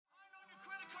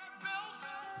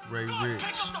Ray Rich,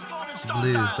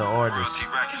 Blizz, the artist,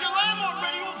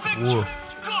 Wolf.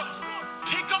 Good.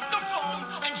 Pick up the phone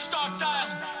and start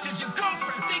dialing. Does your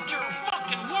girlfriend think you're a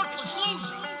fucking worthless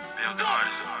loser?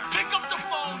 Good. Pick up the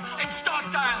phone and start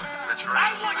dialing. That's right.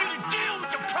 I want you to deal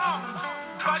with your problems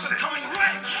by becoming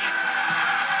rich.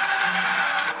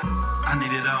 I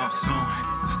need it all soon.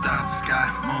 Stars, the sky,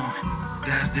 moon.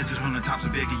 Dash digital on the tops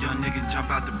of bigger young niggas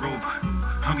jump out the roof.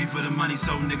 Hungry for the money,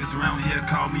 so niggas around here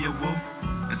call me a wolf.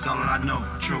 That's all that I know,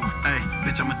 true. Hey,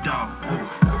 bitch, I'm a dog. Woo.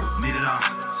 Need it all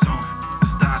soon.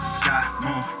 Stars, the sky,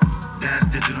 moon. Dash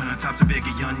digital on the tops of bigger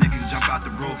young niggas jump out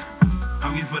the roof.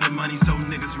 Hungry for the money, so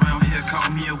niggas around here call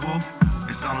me a wolf.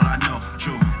 That's all that I know,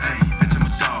 true. Hey, bitch, I'm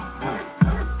a dog. Woo.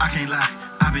 I can't lie,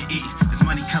 I've been eating. This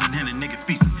money coming in, a nigga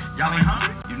feasting. Y'all ain't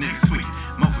hungry? You niggas sweet.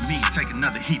 More for me, take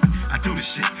another heap. I do this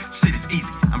shit, shit is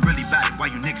easy. I'm really about it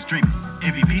while you niggas dreaming.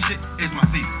 MVP shit is my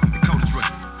season. The coldest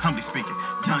rookie, humbly speaking.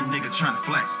 Young nigga trying to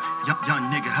flex. Young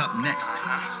nigga up next.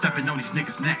 Stepping on these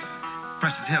niggas next.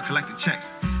 Fresh as hell collecting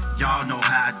checks. Y'all know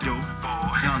how I do.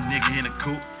 Young nigga in a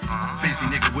coupe. Fancy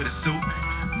nigga with a suit.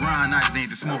 Ryan Ice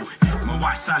needs to smooth. My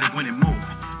watch solid when it move.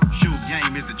 Shoe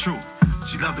game is the truth.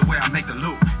 She love the way I make the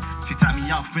loop. She tied me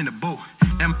off in the booth.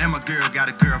 And my girl got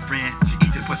a girlfriend. She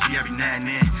eat the pussy every now and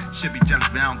then. Should be jealous,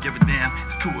 but I don't give a damn.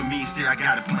 It's cool with me, see I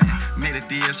got a plan. Made a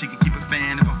deal, she can keep a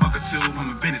fan. If I fuck her too, I'm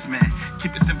a businessman.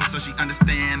 Keep it simple so she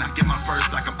understand. I get my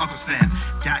first like I'm Uncle Sam.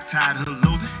 Got tired of her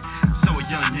losing, so a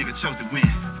young nigga chose to win.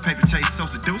 Paper chase so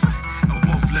seducing, a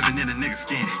wolf living in a nigga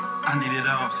skin. I need it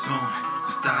all soon.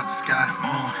 The stars, the sky,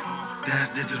 moon. Dash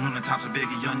digital on the tops of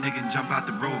bigger young niggas jump out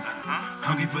the roof.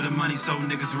 Hungry for the money, so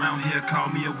niggas around here call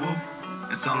me a wolf.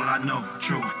 That's all that I know,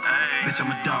 true. Hey. Bitch,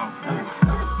 I'm a dog. Ooh.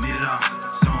 Need it all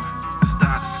soon. The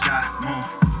stars, the sky, moon.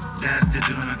 Dash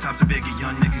digital on the tops of bigger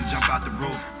young niggas jump out the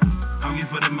roof. Hungry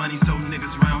for the money, so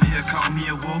niggas around here call me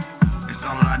a wolf. That's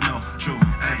all that I know, true.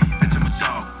 Hey, bitch, I'm a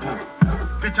dog. Ooh.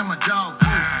 Bitch, I'm a dog.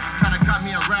 Ooh. Tryna cut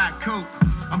me a ride coupe.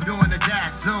 I'm doing the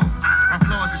dash zoom. My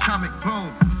floor is atomic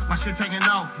boom. My shit taking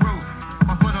off roof.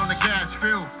 My foot on the gas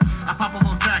fuel. I pop up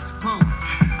on tracks, poof.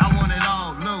 I want it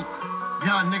all, loop.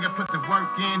 Young nigga put the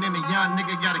work in, and the young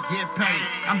nigga gotta get paid.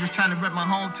 I'm just trying to rep my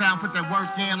hometown, put that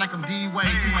work in like I'm D-Wade.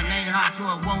 See my name hot so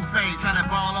it won't fade. Tryna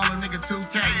ball on a nigga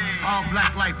 2K. All black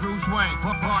like Bruce Wayne.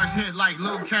 Bars hit like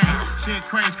Luke Kane. Shit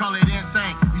crazy, call it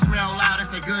insane. You smell loud,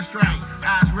 that's that good strain.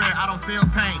 Eyes red, I don't feel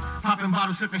pain. Popping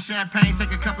bottles, sipping champagne.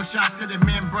 Take a couple shots to the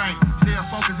membrane. Still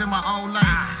focused in my own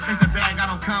lane. Chase the bag, I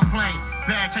don't complain.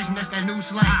 Bag chasing, that's that new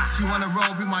slang. She wanna roll,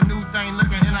 be my new thing.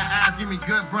 Looking in her eyes, give me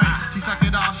good brain. She suck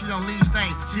it off, she don't leave stain.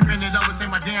 She bend it over, say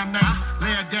my damn name. Lay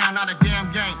her down, not a damn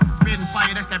game. Spitting fire,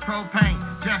 that's that propane.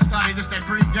 Just started, this that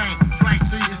pre-game. Strike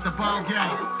 3, it's the ball game.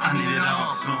 I need it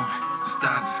all soon. The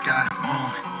stars, the sky,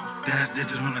 moon. Dash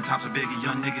digital on the tops of bigger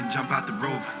young niggas jump out the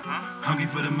roof. Hungry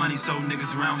for the money, so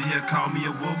niggas around here call me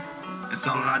a wolf. That's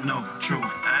all that I know, true.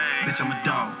 Hey. Bitch, I'm a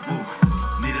dog. Ooh.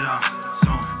 Need it all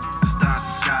soon. The stars,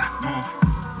 the sky, moon.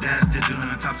 Dash digital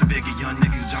on the tops of bigger young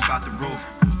niggas jump out the roof.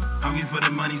 Hungry for the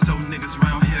money, so niggas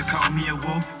around here call me a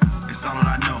wolf. That's all that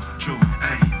I know, true.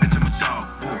 Hey, bitch, I'm a dog.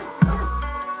 Ooh.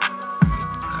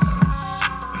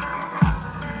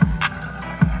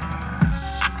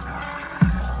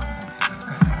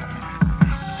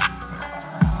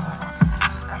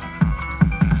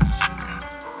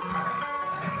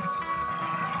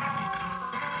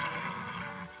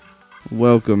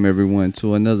 Welcome everyone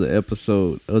to another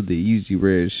episode of the Easy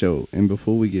Red Show. And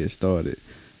before we get started,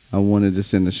 I wanted to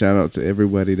send a shout out to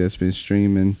everybody that's been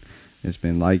streaming, that's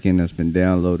been liking, that's been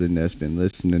downloading, that's been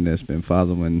listening, that's been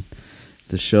following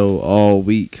the show all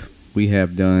week. We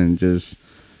have done just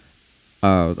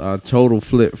a total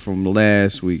flip from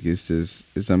last week.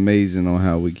 It's amazing on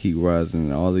how we keep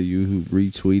rising. All of you who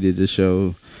retweeted the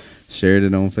show, shared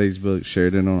it on Facebook,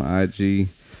 shared it on IG.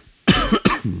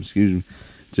 Excuse me.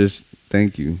 Just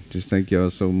thank you. Just thank y'all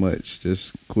so much.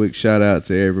 Just quick shout out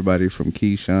to everybody from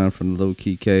Keyshawn from the Low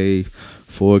Key Cave,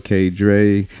 4K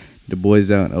Dre, the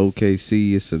boys out in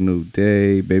OKC, It's a New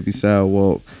Day, Baby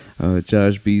Sidewalk,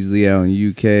 Josh Beasley out in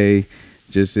UK.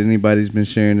 Just anybody's been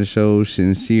sharing the show.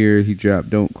 Sincere, he dropped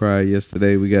Don't Cry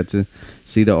yesterday. We got to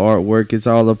see the artwork. It's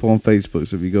all up on Facebook.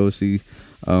 So if you go see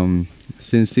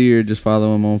Sincere, just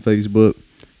follow him on Facebook.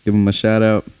 Give him a shout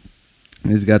out.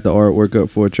 He's got the artwork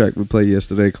up for a track we played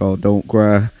yesterday called Don't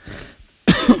Cry.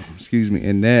 Excuse me.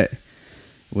 And that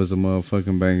was a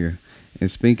motherfucking banger. And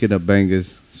speaking of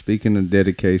bangers, speaking of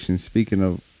dedication, speaking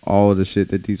of all the shit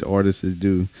that these artists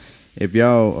do, if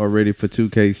y'all are ready for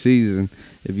 2K season,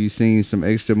 if you've seen some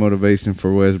extra motivation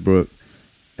for Westbrook,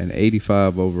 an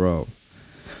 85 overall.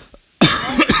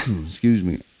 Excuse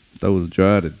me. That was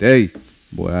dry today.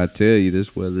 Boy, I tell you,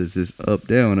 this weather is just up,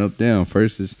 down, up, down.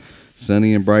 First it's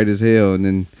sunny and bright as hell, and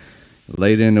then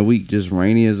later in the week, just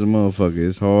rainy as a motherfucker.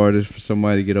 It's hard for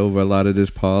somebody to get over a lot of this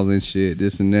pollen shit,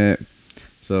 this and that.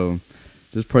 So,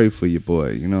 just pray for your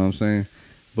boy, you know what I'm saying?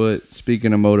 But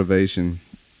speaking of motivation,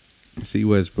 see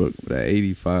Westbrook with that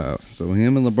 85. So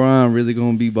him and LeBron really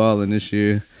gonna be balling this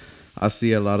year. I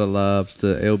see a lot of lobs to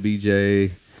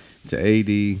LBJ, to AD.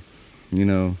 You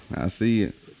know, I see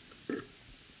it.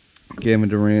 Kevin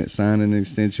Durant signed an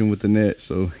extension with the Nets,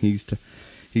 so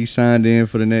he signed in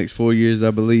for the next 4 years,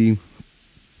 I believe.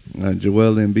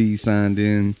 Joel Embiid signed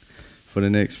in for the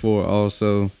next 4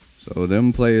 also. So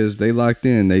them players, they locked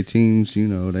in. They teams, you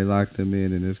know, they locked them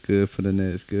in, and it's good for the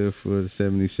Nets, good for the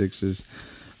 76ers.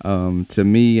 To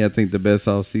me, I think the best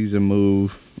offseason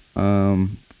move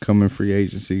coming free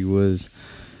agency was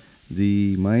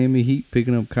the Miami Heat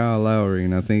picking up Kyle Lowry,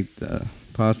 and I think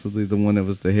possibly the one that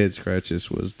was the head scratches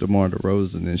was DeMar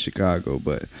DeRozan in Chicago.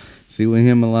 But see what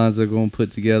him and Lonzo going to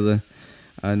put together.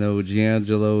 I know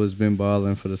Giangelo has been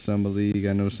balling for the Summer League.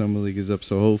 I know Summer League is up,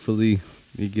 so hopefully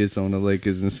he gets on the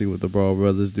Lakers and see what the Ball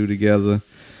brothers do together.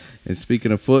 And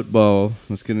speaking of football,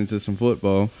 let's get into some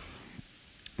football.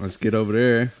 Let's get over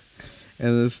there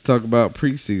and let's talk about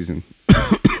preseason.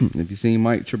 If you seen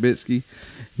Mike Trubisky,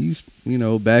 he's, you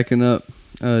know, backing up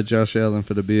Josh Allen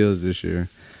for the Bills this year.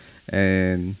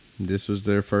 And this was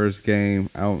their first game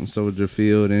out in Soldier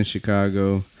Field in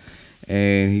Chicago.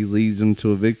 And he leads them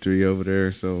to a victory over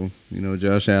there. So, you know,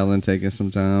 Josh Allen taking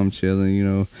some time, chilling, you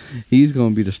know. He's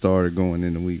going to be the starter going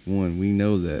into week 1. We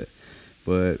know that.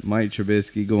 But Mike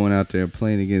Trubisky going out there and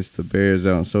playing against the Bears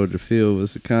out in Soldier Field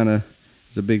was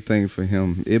it's a big thing for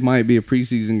him. It might be a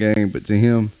preseason game, but to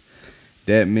him,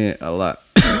 that meant a lot.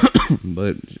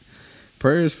 But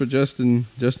prayers for Justin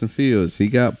Fields. He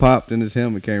got popped and his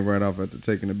helmet came right off after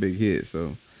taking a big hit.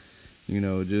 So, you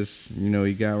know,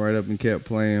 he got right up and kept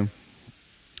playing.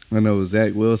 I know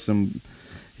Zach Wilson,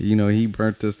 you know, he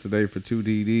burnt us today for 2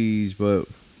 DDs, but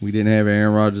we didn't have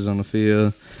Aaron Rodgers on the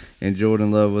field, and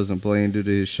Jordan Love wasn't playing due to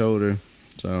his shoulder.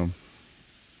 So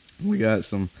we got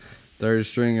some 3rd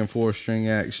string and 4th string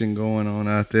action going on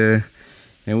out there.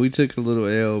 And we took a little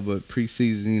L, but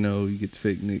preseason, you know, you get the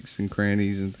fake nicks and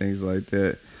crannies and things like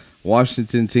that.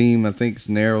 Washington team, I think, it's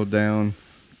narrowed down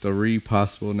 3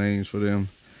 possible names for them.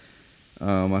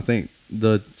 I think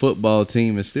the football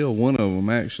team is still one of them,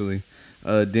 actually.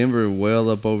 Denver well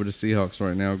up over the Seahawks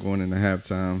right now going into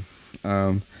halftime.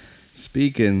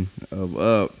 Speaking of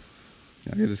up,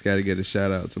 I just got to get a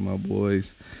shout out to my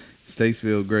boys,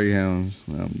 Statesville Greyhounds.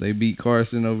 They beat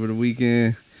Carson over the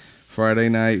weekend. Friday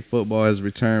night football has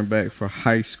returned back for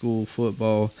high school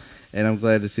football, and I'm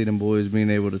glad to see them boys being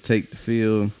able to take the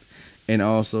field and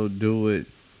also do it,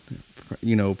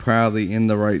 you know, proudly in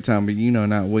the right time, but, you know,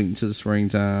 not waiting till the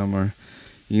springtime or,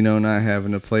 you know, not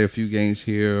having to play a few games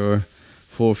here or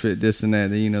forfeit this and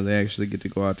that. You know, they actually get to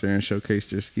go out there and showcase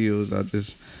their skills. I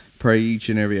just pray each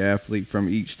and every athlete from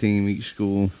each team, each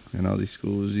school, and all these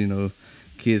schools, you know,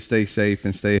 kids stay safe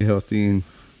and stay healthy and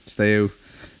stay,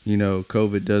 you know,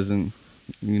 COVID doesn't,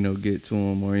 you know, get to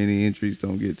them or any injuries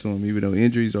don't get to them. Even though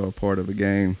injuries are a part of a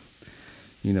game,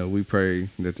 you know, we pray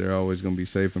that they're always going to be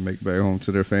safe and make it back home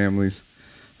to their families.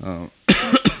 Got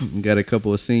a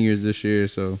couple of seniors this year,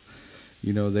 so,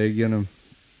 you know, they're going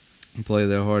to play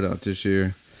their heart out this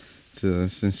year to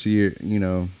secure,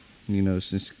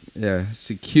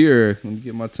 let me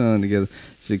get my tongue together,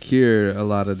 secure a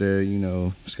lot of their, you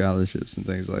know, scholarships and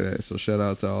things like that. So shout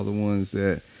out to all the ones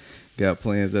that got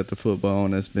plans at the football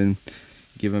and that's been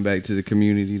giving back to the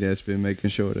community, that's been making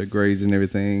sure their grades and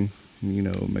everything, you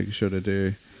know, making sure that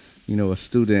they're, you know, a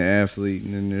student athlete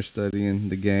and then they're studying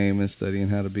the game and studying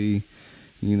how to be,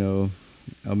 you know,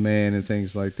 a man and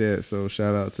things like that. So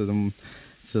shout out to them,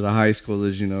 to the high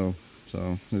schoolers, you know.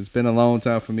 So it's been a long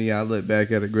time for me. I look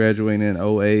back at it graduating in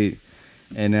 08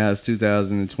 and now it's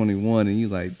 2021 and you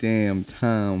like, damn,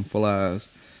 time flies.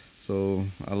 So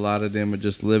a lot of them are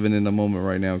just living in the moment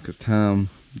right now because time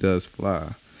does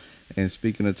fly. And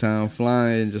speaking of time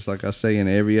flying, just like I say in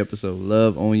every episode,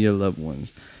 love on your loved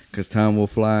ones because time will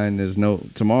fly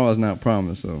and tomorrow's not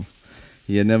promised. So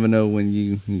you never know when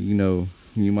you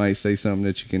might say something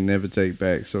that you can never take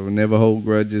back. So never hold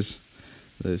grudges.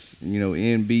 Let's, you know,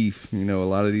 end beef. You know, a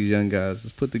lot of these young guys,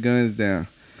 let's put the guns down,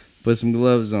 put some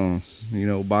gloves on, you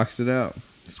know, box it out,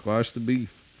 squash the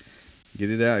beef, get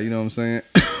it out, you know what I'm saying?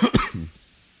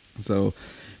 So,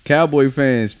 Cowboy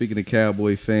fans, speaking of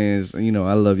Cowboy fans, you know,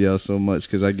 I love y'all so much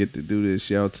because I get to do this.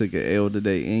 Y'all took an L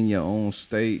today in your own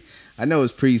state. I know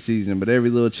it's preseason, but every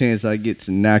little chance I get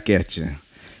to knock at you.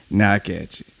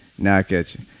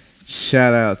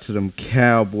 Shout out to them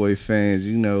Cowboy fans.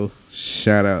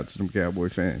 Shout out to them Cowboy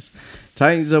fans.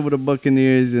 Titans over the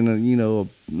Buccaneers in a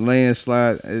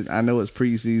landslide. I know it's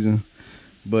preseason,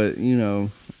 but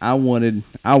I wanted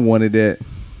that.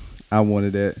 I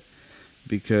wanted that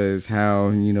because how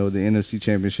the NFC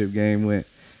Championship game went.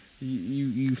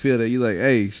 You feel that you're like,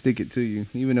 hey, stick it to you.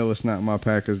 Even though it's not my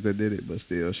Packers that did it, but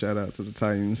still, shout out to the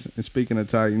Titans. And speaking of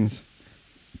Titans,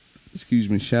 excuse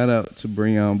me, shout out to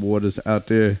Breon Borders out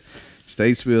there,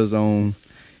 Statesville's own.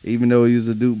 Even though he was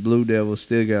a Duke Blue Devil,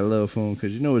 still got love for him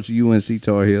because it's UNC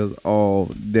Tar Heels all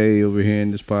day over here in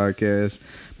this podcast.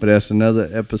 But that's another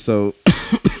episode.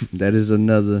 That is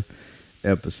another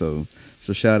episode.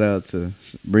 So shout out to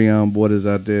Breon Borders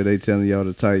out there. They telling y'all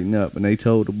to tighten up. And they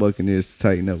told the Buccaneers to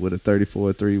tighten up with a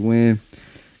 34-3 win.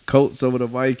 Colts over the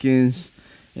Vikings.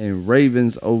 And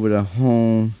Ravens over the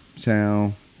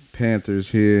hometown Panthers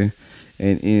here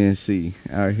in NC.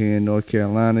 Out here in North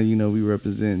Carolina, we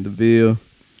represent the Ville.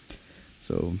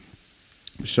 So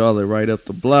Charlotte right up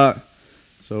the block.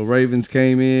 So Ravens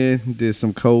came in, did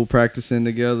some cold practicing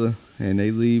together, and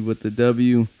they leave with the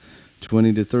W,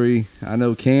 20-3. I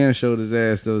know Cam showed his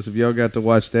ass though. So if y'all got to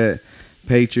watch that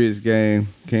Patriots game,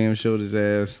 Cam showed his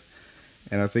ass,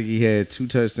 and I think he had 2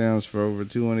 touchdowns for over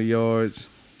 200 yards,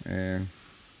 and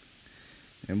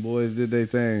boys did their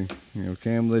thing.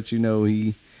 Cam let you know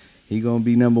he gonna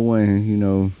be number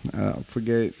one.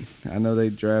 I know they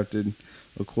drafted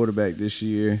a quarterback this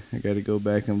year. I got to go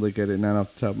back and look at it, not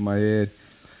off the top of my head,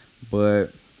 but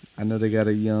I know they got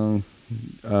a young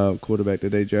quarterback that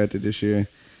they drafted this year,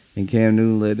 and Cam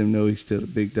Newton let them know he's still a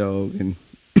big dog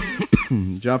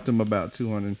and dropped him about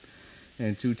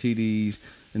 202 TDs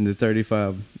in the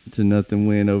 35-0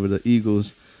 win over the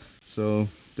Eagles. So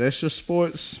that's your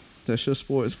sports. That's your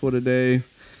sports for today.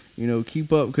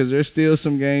 Keep up because there's still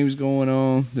some games going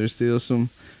on. There's still some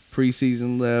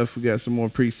preseason left. We got some more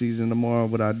preseason tomorrow,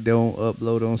 but I don't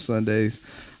upload on Sundays.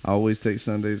 I always take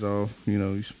Sundays off.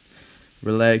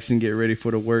 Relax and get ready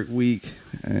for the work week.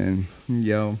 And,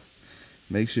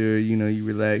 make sure, you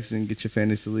relax and get your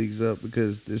fantasy leagues up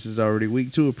because this is already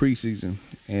week 2 of preseason,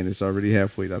 and it's already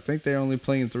halfway. I think they're only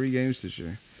playing 3 games this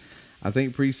year. I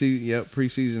think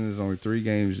preseason is only 3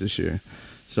 games this year.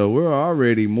 So we're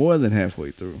already more than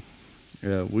halfway through.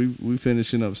 Yeah, we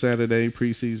finishing up Saturday,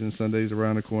 preseason, Sunday's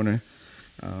around the corner.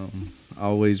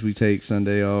 Always we take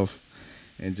Sunday off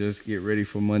and just get ready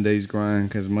for Monday's grind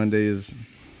because Monday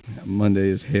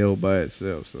is hell by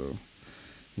itself. So,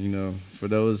 for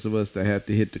those of us that have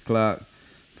to hit the clock,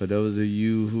 for those of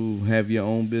you who have your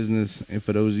own business, and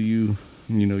for those of you,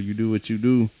 you do what you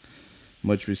do,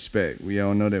 much respect. We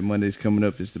all know that Monday's coming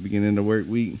up. It's the beginning of the work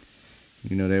week.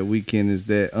 That weekend is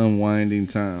that unwinding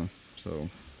time. So,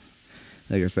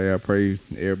 like I say, I pray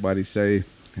everybody's safe.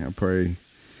 I pray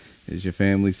is your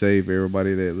family safe,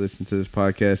 everybody that listens to this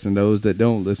podcast, and those that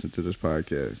don't listen to this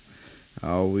podcast. I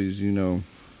always,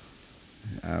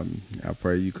 I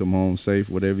pray you come home safe,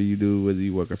 whatever you do, whether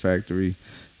you work a factory,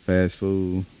 fast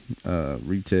food,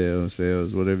 retail,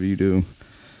 sales, whatever you do,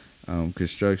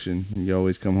 construction, you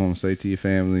always come home safe to your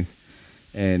family,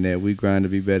 and that we grind to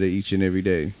be better each and every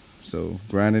day. So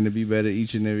grinding to be better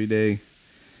each and every day.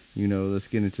 Let's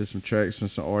get into some tracks from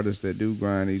some artists that do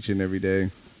grind each and every day,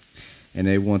 and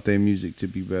they want their music to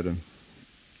be better,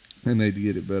 and they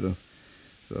get it better.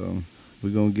 So we're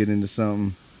gonna get into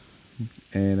something,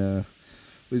 and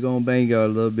we're gonna bang out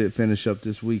a little bit, finish up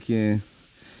this weekend,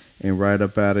 and ride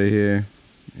up out of here,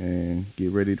 and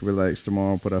get ready to relax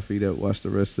tomorrow. Put our feet up, watch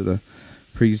the rest of the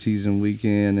preseason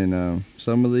weekend, and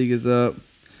summer league is up.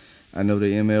 I know the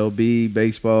MLB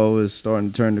baseball is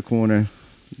starting to turn the corner,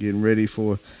 getting ready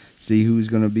for see who's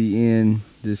going to be in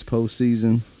this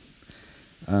postseason.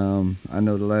 I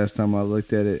know the last time I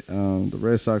looked at it, the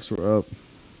Red Sox were up,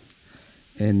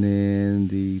 and then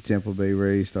the Tampa Bay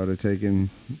Rays started taking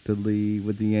the lead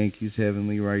with the Yankees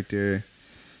heavily right there.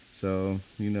 So,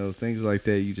 things like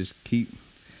that, you just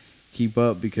keep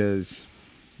up because,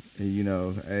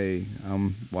 hey,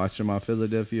 I'm watching my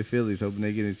Philadelphia Phillies, hoping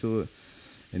they get into it.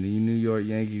 And the New York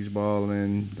Yankees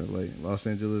balling, the Los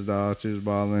Angeles Dodgers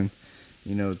balling,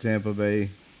 Tampa Bay,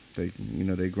 they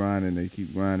grinding, they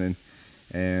keep grinding,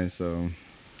 and so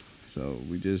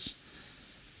we just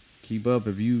keep up.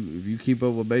 If you keep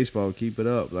up with baseball, keep it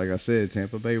up. Like I said,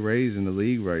 Tampa Bay Rays in the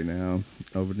league right now,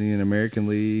 over the American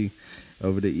League,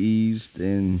 over the East,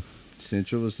 and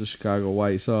Central is the Chicago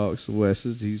White Sox, West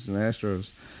is the Houston Astros.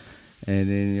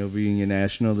 And then you'll be in your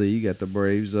National League. You got the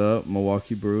Braves up,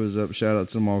 Milwaukee Brewers up. Shout out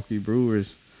to the Milwaukee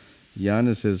Brewers.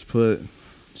 Giannis has put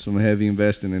some heavy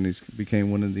investing, and he's became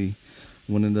one of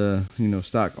the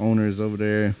stock owners over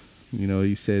there.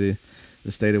 He said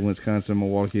the state of Wisconsin,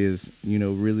 Milwaukee has,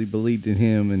 really believed in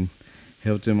him and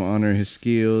helped him honor his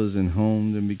skills and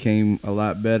honed and became a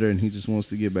lot better. And he just wants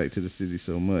to get back to the city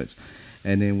so much.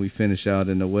 And then we finish out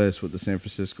in the West with the San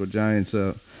Francisco Giants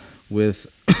with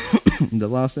the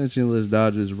Los Angeles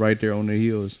Dodgers right there on their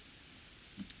heels.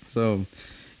 So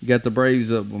you got the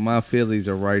Braves up, but my Phillies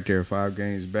are right there, 5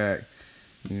 games back.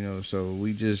 So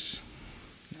we just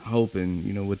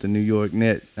hoping, with the New York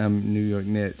Mets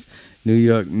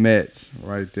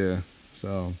right there.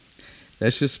 So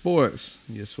that's just sports.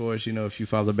 Your sports, if you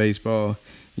follow baseball,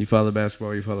 you follow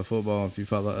basketball, you follow football, if you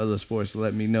follow other sports,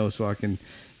 let me know so I can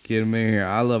get them in here.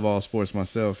 I love all sports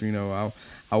myself.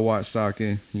 I watch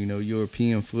soccer,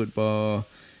 European football,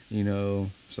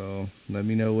 so let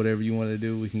me know whatever you want to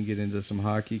do. We can get into some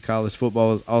hockey. College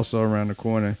football is also around the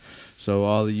corner. So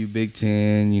all of you Big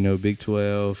 10, Big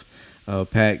 12,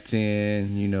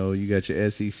 Pac-10, you got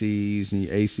your SECs and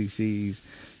your ACCs.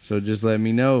 So just let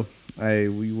me know, hey,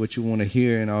 what you want to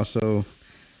hear. And also,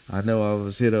 I know I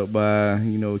was hit up by,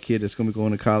 a kid that's going to be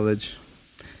going to college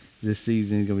this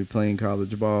season. He's going to be playing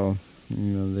college ball.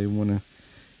 They want to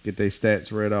get their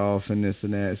stats read off and this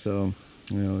and that. So,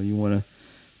 you want to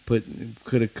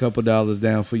put a couple dollars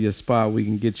down for your spot. We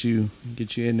can get you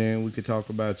in there and we could talk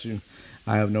about you.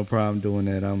 I have no problem doing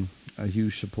that. I'm a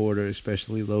huge supporter,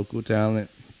 especially local talent.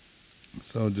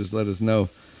 So just let us know.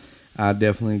 I'll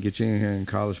definitely get you in here. And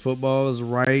college football is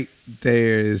right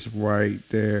there.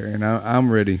 And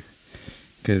I'm ready.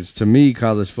 Because to me,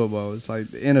 college football is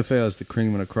like the NFL is the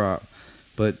cream of the crop.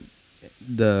 But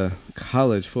the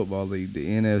college football league, the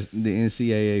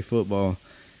NCAA football,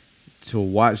 to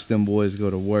watch them boys go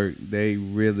to work, they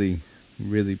really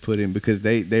put in, because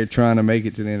they're trying to make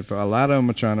it to the NFL. A lot of them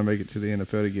are trying to make it to the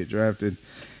NFL to get drafted.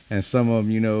 And some of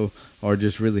them, are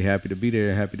just really happy to be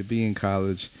there, happy to be in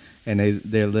college, and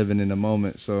they're living in the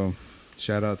moment. So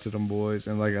shout out to them boys.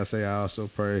 And like I say, I also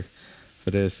pray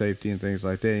for their safety and things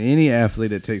like that. Any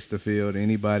athlete that takes the field,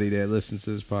 anybody that listens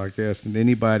to this podcast, and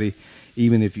anybody,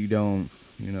 even if you don't,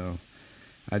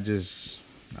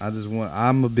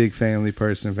 I'm a big family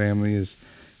person. Family is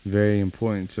very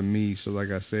important to me. So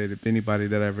like I said, if anybody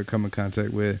that I ever come in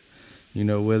contact with,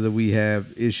 whether we have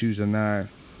issues or not,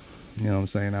 what I'm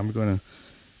saying, I'm going to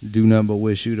do nothing but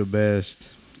wish you the best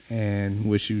and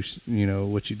wish you,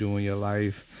 what you do in your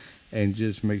life, and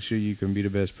just make sure you can be the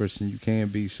best person you can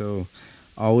be. So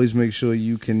always make sure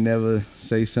you can never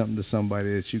say something to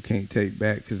somebody that you can't take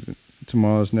back, because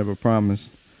tomorrow's never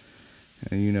promised.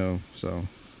 And, so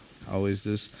always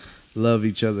just love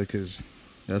each other, because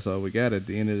that's all we got at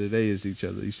the end of the day is each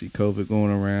other. You see COVID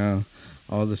going around,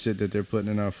 all the shit that they're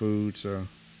putting in our food. So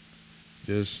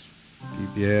just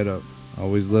keep your head up.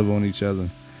 Always live on each other.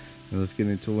 And let's get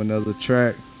into another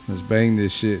track. Let's bang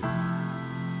this shit.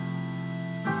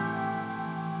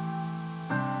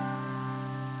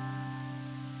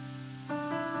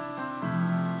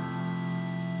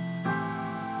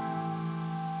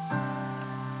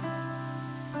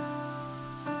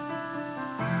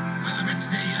 Whether it's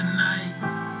day or night,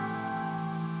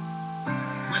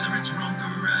 whether it's wrong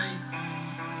or right,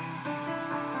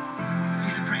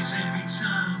 pay the price every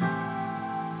time.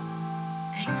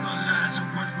 Ain't gonna lie, it's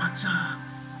worth my time.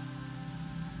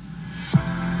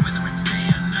 Whether it's day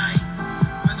or night,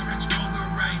 whether it's wrong or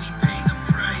right, he pay the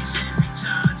price every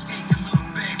time. Let's take a look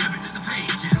back, flipping through the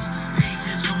pages,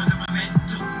 going through my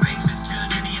mental basis,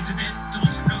 judge any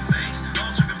incidentals, no thanks,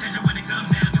 all circumstantial when it comes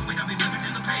down to it. I'll be flipping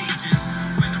through the pages,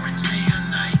 whether it's day or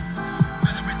night,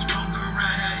 whether it's wrong or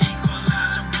right, I ain't gonna lie,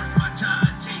 it's worth my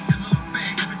time. Take a look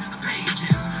back, flipping through the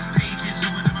pages,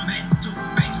 going through my mental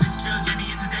basis, judge any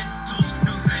incidentals,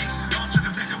 no thanks, all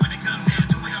circumstantial when it comes down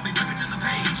to it. I'll be flipping through the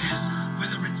pages,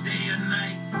 whether it's day or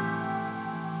night,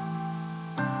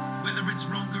 whether it's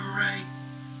wrong or right,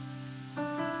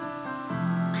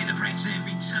 pay the price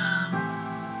every time.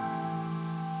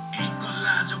 Ain't gonna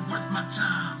lie, it's worth my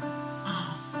time.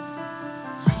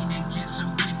 Lean against a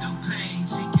window pane,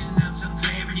 seeking out some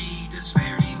clarity.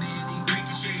 Disparity merely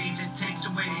ricochets, it takes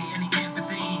away any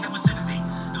empathy. Help with sympathy,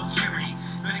 no charity.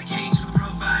 Medication will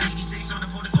provide 86 on the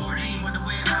Port Authority. Wonder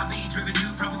where I'll be, driven to,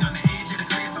 probably on the edge of the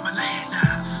cliff on my last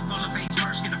time. Falling face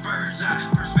first, get a bird's eye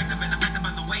perspective and effective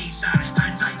on the wayside.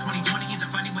 Hindsight 2020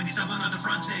 isn't funny when you stumble on the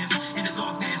front steps. In the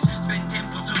darkness, spent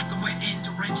tempo, took the wet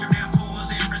into rent your downpours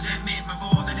and resentment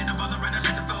before that didn't bother, and I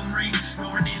let the phone ring.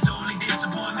 No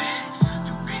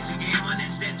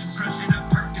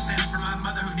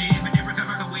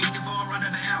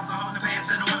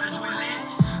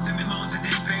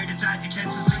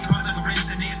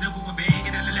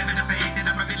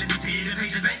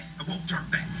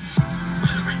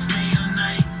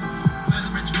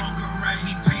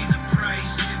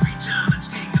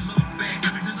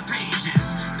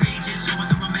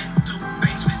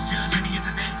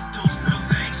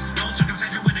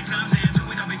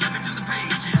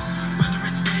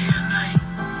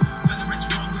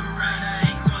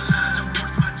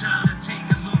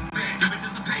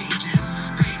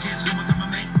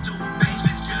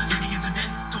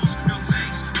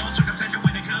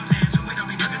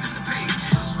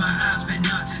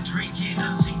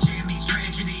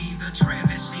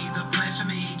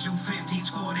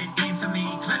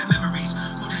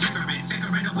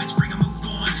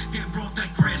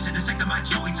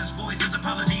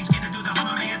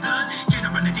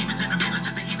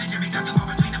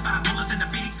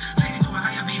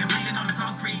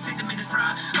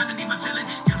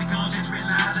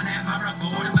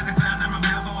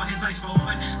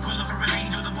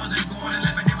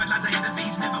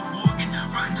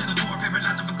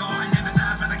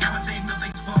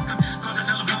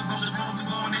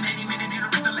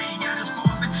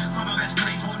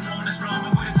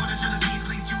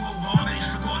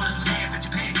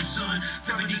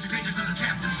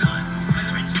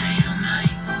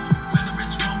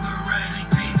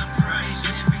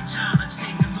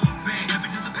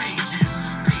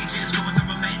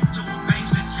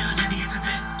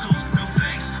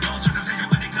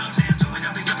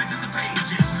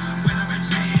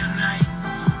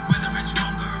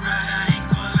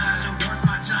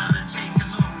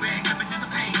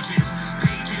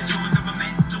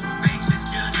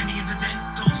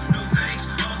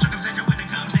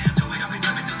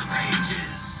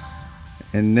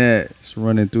And that's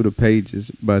Running Through the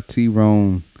Pages by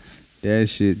T-Rone. That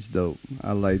shit's dope.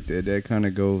 I like that. That kind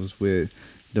of goes with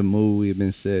the mood we've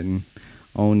been setting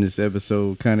on this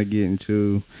episode, kind of getting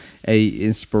to a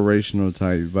inspirational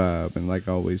type vibe. And like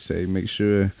I always say, make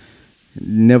sure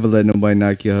never let nobody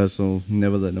knock your hustle.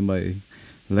 Never let nobody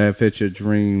laugh at your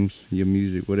dreams, your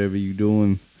music, whatever you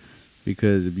doing.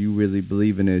 Because if you really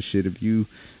believe in that shit, if you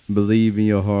believe in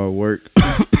your hard work,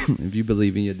 if you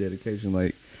believe in your dedication,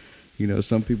 like,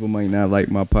 some people might not like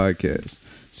my podcast.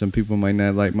 Some people might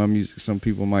not like my music. Some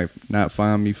people might not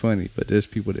find me funny, but there's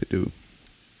people that do.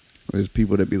 There's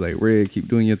people that be like, Red, keep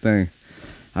doing your thing.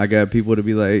 I got people that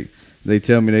be like, they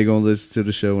tell me they gonna listen to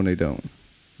the show and they don't.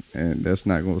 And that's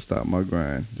not gonna stop my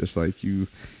grind. Just like you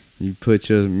put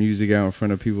your music out in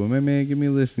front of people, man, give me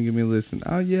a listen.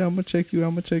 Oh yeah, I'm gonna check you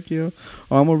out.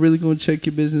 Or I'm really gonna check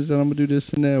your business and I'm gonna do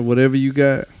this and that, whatever you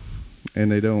got.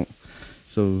 And they don't.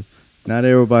 So not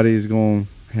everybody is gonna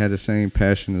have the same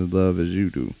passion and love as you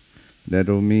do. That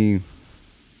don't mean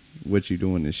what you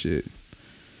doing this shit.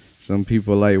 Some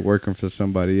people like working for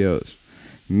somebody else.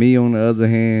 Me, on the other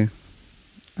hand,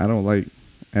 I don't like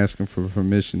asking for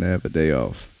permission to have a day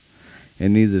off.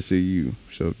 And neither should you.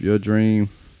 So if your dream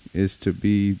is to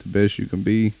be the best you can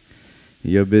be,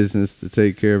 your business to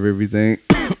take care of everything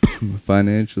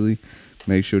financially,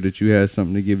 make sure that you have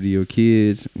something to give to your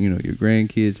kids, your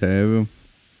grandkids, however.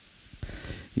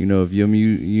 If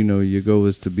your goal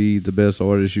is to be the best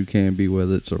artist you can be,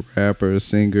 whether it's a rapper, a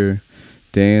singer,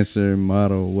 dancer,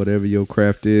 model, whatever your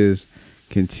craft is,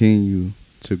 continue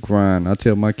to grind. I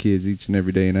tell my kids each and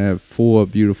every day, and I have 4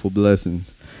 beautiful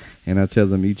blessings, and I tell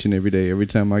them each and every day, every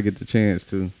time I get the chance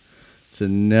to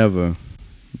never,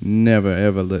 never,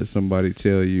 ever let somebody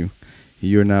tell you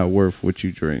you're not worth what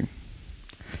you dream,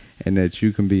 and that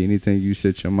you can be anything you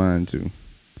set your mind to.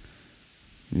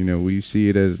 We see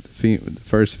it as the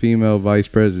first female vice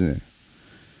president.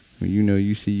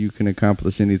 You see you can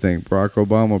accomplish anything. Barack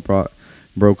Obama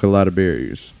broke a lot of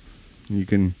barriers. You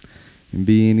can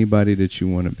be anybody that you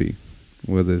want to be,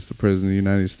 whether it's the president of the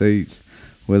United States,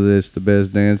 whether it's the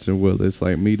best dancer, whether it's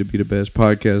like me to be the best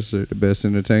podcaster, the best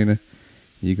entertainer.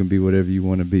 You can be whatever you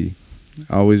want to be.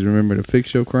 Always remember to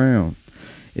fix your crown.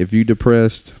 If you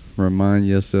depressed, remind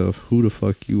yourself who the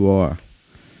fuck you are.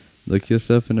 Look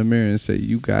yourself in the mirror and say,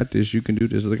 you got this, you can do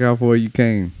this. Look how far you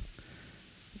came.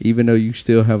 Even though you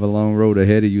still have a long road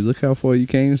ahead of you, look how far you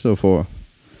came so far.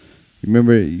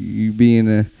 Remember you being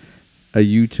a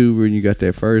YouTuber and you got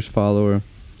that first follower,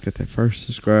 got that first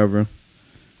subscriber.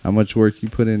 How much work you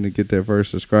put in to get that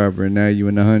first subscriber, and now you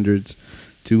in the hundreds,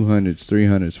 200s,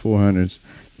 300s, 400s.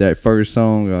 That first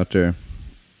song out there.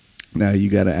 Now you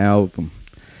got an album.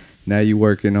 Now you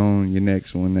working on your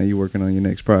next one. Now you working on your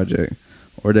next project.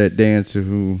 Or that dancer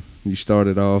who you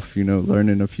started off,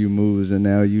 learning a few moves, and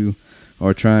now you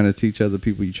are trying to teach other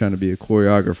people. You're trying to be a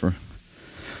choreographer.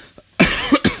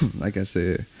 Like I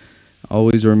said,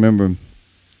 always remember,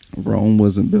 Rome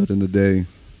wasn't built in a day.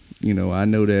 I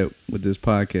know that with this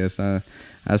podcast,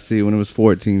 I see it when it was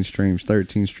 14 streams,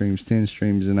 13 streams, 10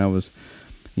 streams, and I was,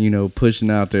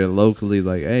 pushing out there locally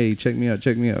like, hey, check me out.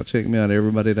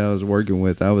 Everybody that I was working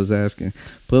with, I was asking,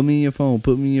 put me in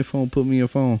your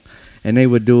phone. And they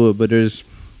would do it, but there's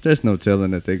no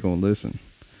telling that they're going to listen.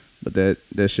 But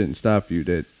that shouldn't stop you.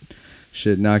 That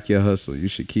should knock your hustle. You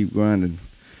should keep grinding.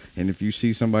 And if you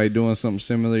see somebody doing something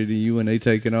similar to you and they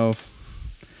taking off,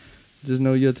 just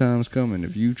know your time's coming.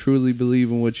 If you truly believe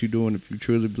in what you're doing, if you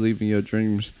truly believe in your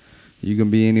dreams, you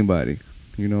can be anybody.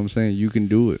 You know what I'm saying? You can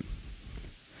do it.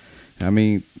 I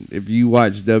mean, if you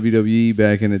watch WWE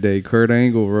back in the day, Kurt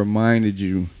Angle reminded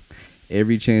you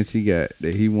every chance he got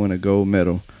that he won a gold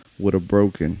medal with a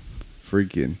broken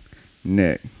freaking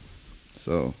neck.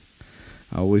 So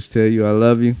I always tell you I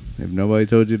love you. If nobody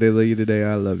told you they love you today,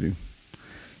 I love you.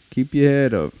 Keep your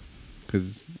head up,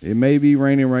 because it may be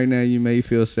raining right now. You may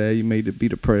feel sad. You may be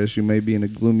depressed. You may be in a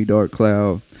gloomy, dark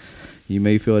cloud. You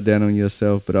may feel down on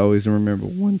yourself, but always remember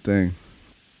one thing.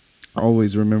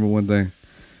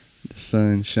 The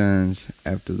sun shines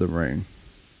after the rain.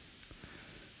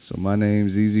 So my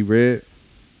name's Easy Red.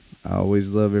 I always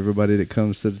love everybody that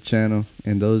comes to the channel.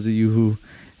 And those of you who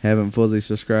haven't fully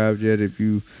subscribed yet, if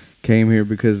you came here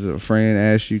because a friend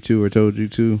asked you to or told you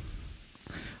to,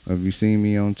 or if you seen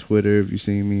me on Twitter, if you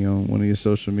seen me on one of your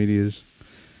social medias,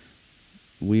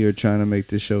 we are trying to make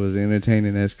this show as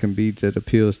entertaining as can be that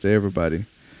appeals to everybody.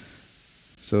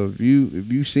 So if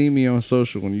you see me on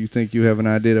social and you think you have an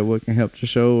idea of what can help the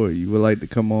show, or you would like to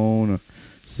come on or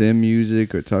send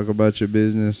music or talk about your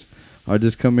business, or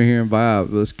just come in here and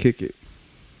vibe, let's kick it.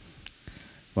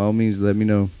 By all means, let me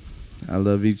know. I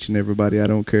love each and everybody. I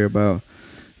don't care about,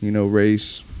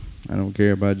 race, I don't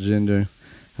care about gender.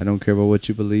 I don't care about what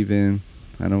you believe in.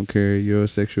 I don't care your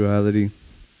sexuality.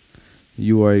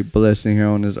 You are a blessing here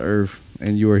on this earth,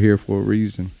 and you are here for a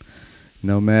reason.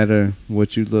 No matter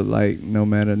what you look like, no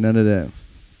matter none of that,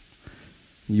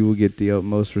 you will get the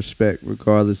utmost respect,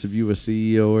 regardless if you a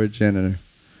CEO or a janitor.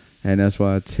 And that's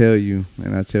why I tell you,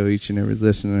 and I tell each and every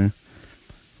listener,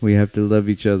 we have to love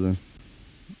each other.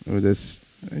 Or this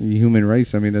human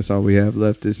race, I mean, that's all we have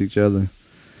left is each other.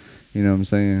 You know what I'm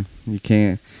saying? You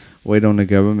can't wait on the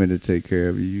government to take care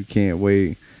of you. You can't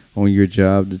wait on your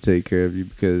job to take care of you,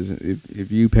 because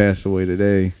if you pass away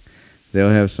today, they'll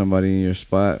have somebody in your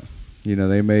spot. You know,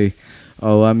 they may,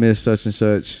 oh, I miss such and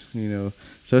such. You know,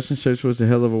 such and such was a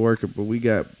hell of a worker, but we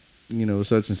got,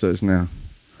 such and such now.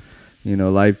 You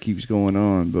know, life keeps going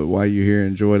on, but while you're here,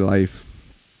 enjoy life.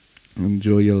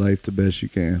 Enjoy your life the best you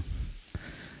can.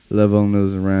 Love on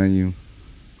those around you.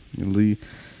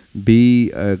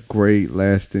 Be a great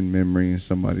lasting memory in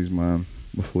somebody's mind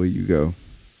before you go.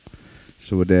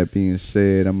 So with that being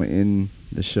said, I'm going to end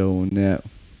the show on that.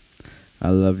 I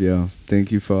love y'all.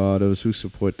 Thank you for all those who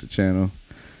support the channel.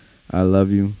 I love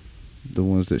you. The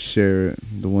ones that share it,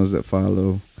 the ones that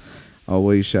follow.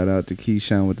 Always shout out to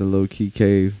Keyshawn with the Low Key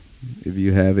Cave. If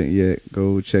you haven't yet,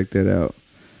 go check that out.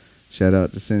 Shout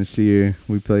out to Sincere.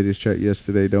 We played this track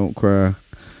yesterday, Don't Cry.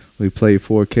 We played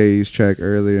 4K's track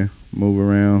earlier, Move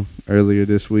Around, earlier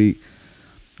this week.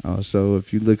 Also,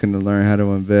 if you're looking to learn how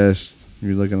to invest,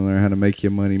 you're looking to learn how to make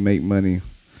your money, make money,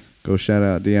 go shout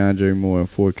out DeAndre Moore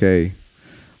and 4K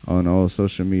on all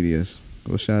social medias.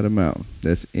 Go shout him out.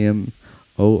 That's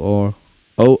MOROORE.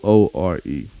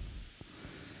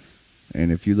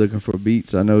 And if you're looking for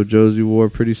beats, I know Josie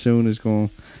Ward pretty soon is going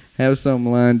to have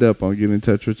something lined up. I'll get in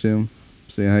touch with him,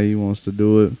 see how he wants to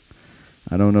do it.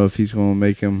 I don't know if he's going to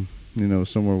make him,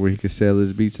 somewhere where he can sell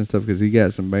his beats and stuff, because he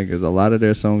got some bangers. A lot of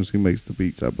their songs, he makes the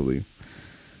beats, I believe.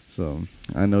 So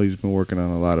I know he's been working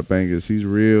on a lot of bangers. He's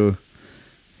real.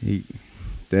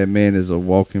 That man is a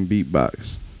walking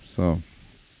beatbox. So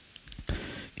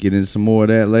get in some more of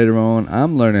that later on.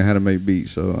 I'm learning how to make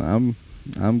beats, so I'm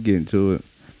getting to it.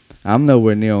 I'm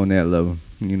nowhere near on that level.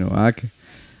 I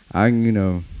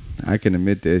can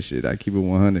admit that shit. I keep it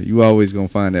 100. You always gonna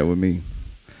find that with me.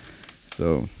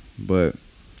 So, but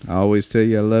I always tell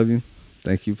you I love you.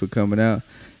 Thank you for coming out.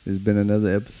 It's been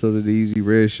another episode of the Easy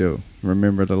Red Show.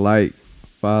 Remember to like,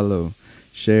 follow,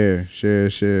 share,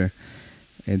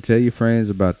 and tell your friends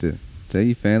about this. Tell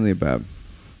your family about it.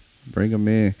 Bring them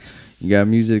in. You got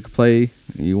music to play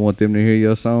and you want them to hear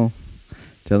your song,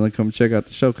 tell them come check out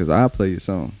the show, because I'll play your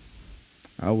song.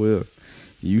 I will.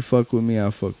 You fuck with me,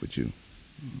 I'll fuck with you.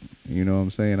 You know what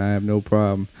I'm saying? I have no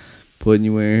problem putting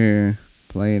you in here,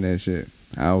 playing that shit.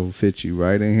 I will fit you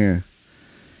right in here.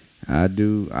 I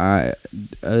do. I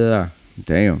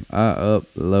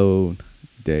upload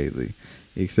daily,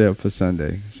 except for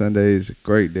Sunday. Sunday is a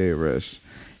great day of rest,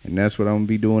 and that's what I'm gonna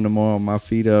be doing tomorrow. My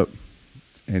feet up,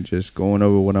 and just going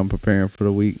over what I'm preparing for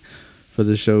the week, for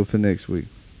the show for next week.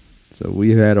 So we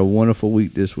had a wonderful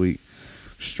week this week.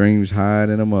 Streams higher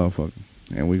than a motherfucker,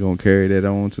 and we're gonna carry that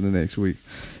on to the next week.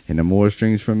 And the more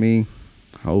streams from me,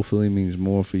 hopefully means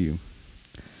more for you.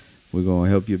 We're gonna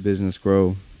help your business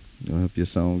grow. We're gonna help your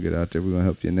song get out there. We're gonna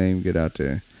help your name get out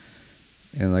there.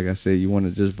 And like I said, you want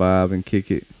to just vibe and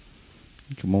kick it,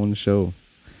 come on the show.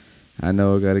 I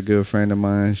know I got a good friend of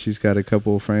mine. She's got a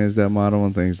couple of friends that model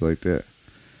and things like that.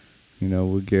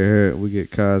 We'll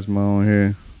get Cosmo on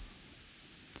here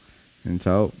and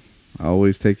talk.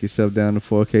 Always take yourself down to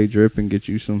 4K Drip and get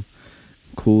you some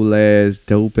cool ass,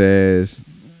 dope ass,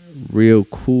 real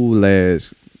cool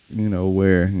ass,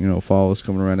 wear. Fall's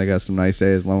coming around. They got some nice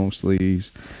ass long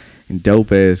sleeves and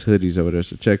dope ass hoodies over there.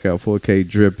 So check out 4K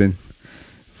Dripping,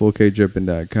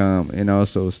 4kdripping.com, and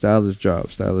also Stylist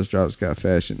Drops. Stylist Drops got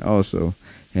fashion also,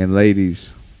 and ladies,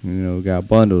 got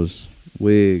bundles,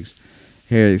 wigs,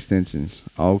 hair extensions,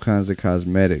 all kinds of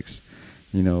cosmetics.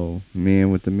 Men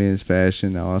with the men's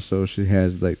fashion. Also, she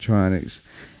has electronics.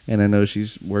 And I know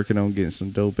she's working on getting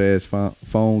some dope-ass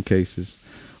phone cases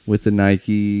with the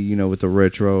Nike, with the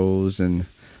retros, and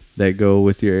that go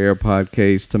with your AirPod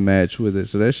case to match with it.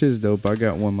 So that shit's dope. I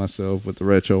got one myself with the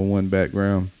Retro 1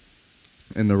 background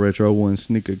and the Retro 1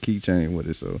 sneaker keychain with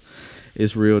it. So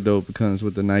it's real dope. It comes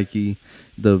with the Nike,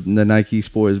 the Nike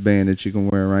sports band that you can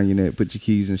wear around your neck, put your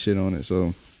keys and shit on it.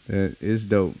 So that is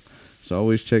dope. So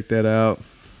always check that out.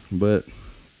 But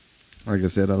like I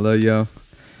said, I love y'all.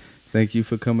 Thank you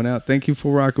for coming out. Thank you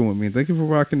for rocking with me. Thank you for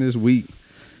rocking this week.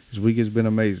 This week has been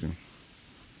amazing.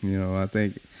 I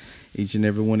thank each and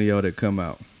every one of y'all that come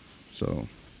out. So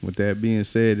with that being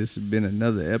said, this has been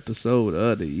another episode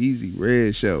of the Easy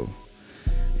Red Show.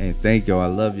 And thank y'all. I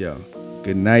love y'all.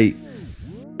 Good night.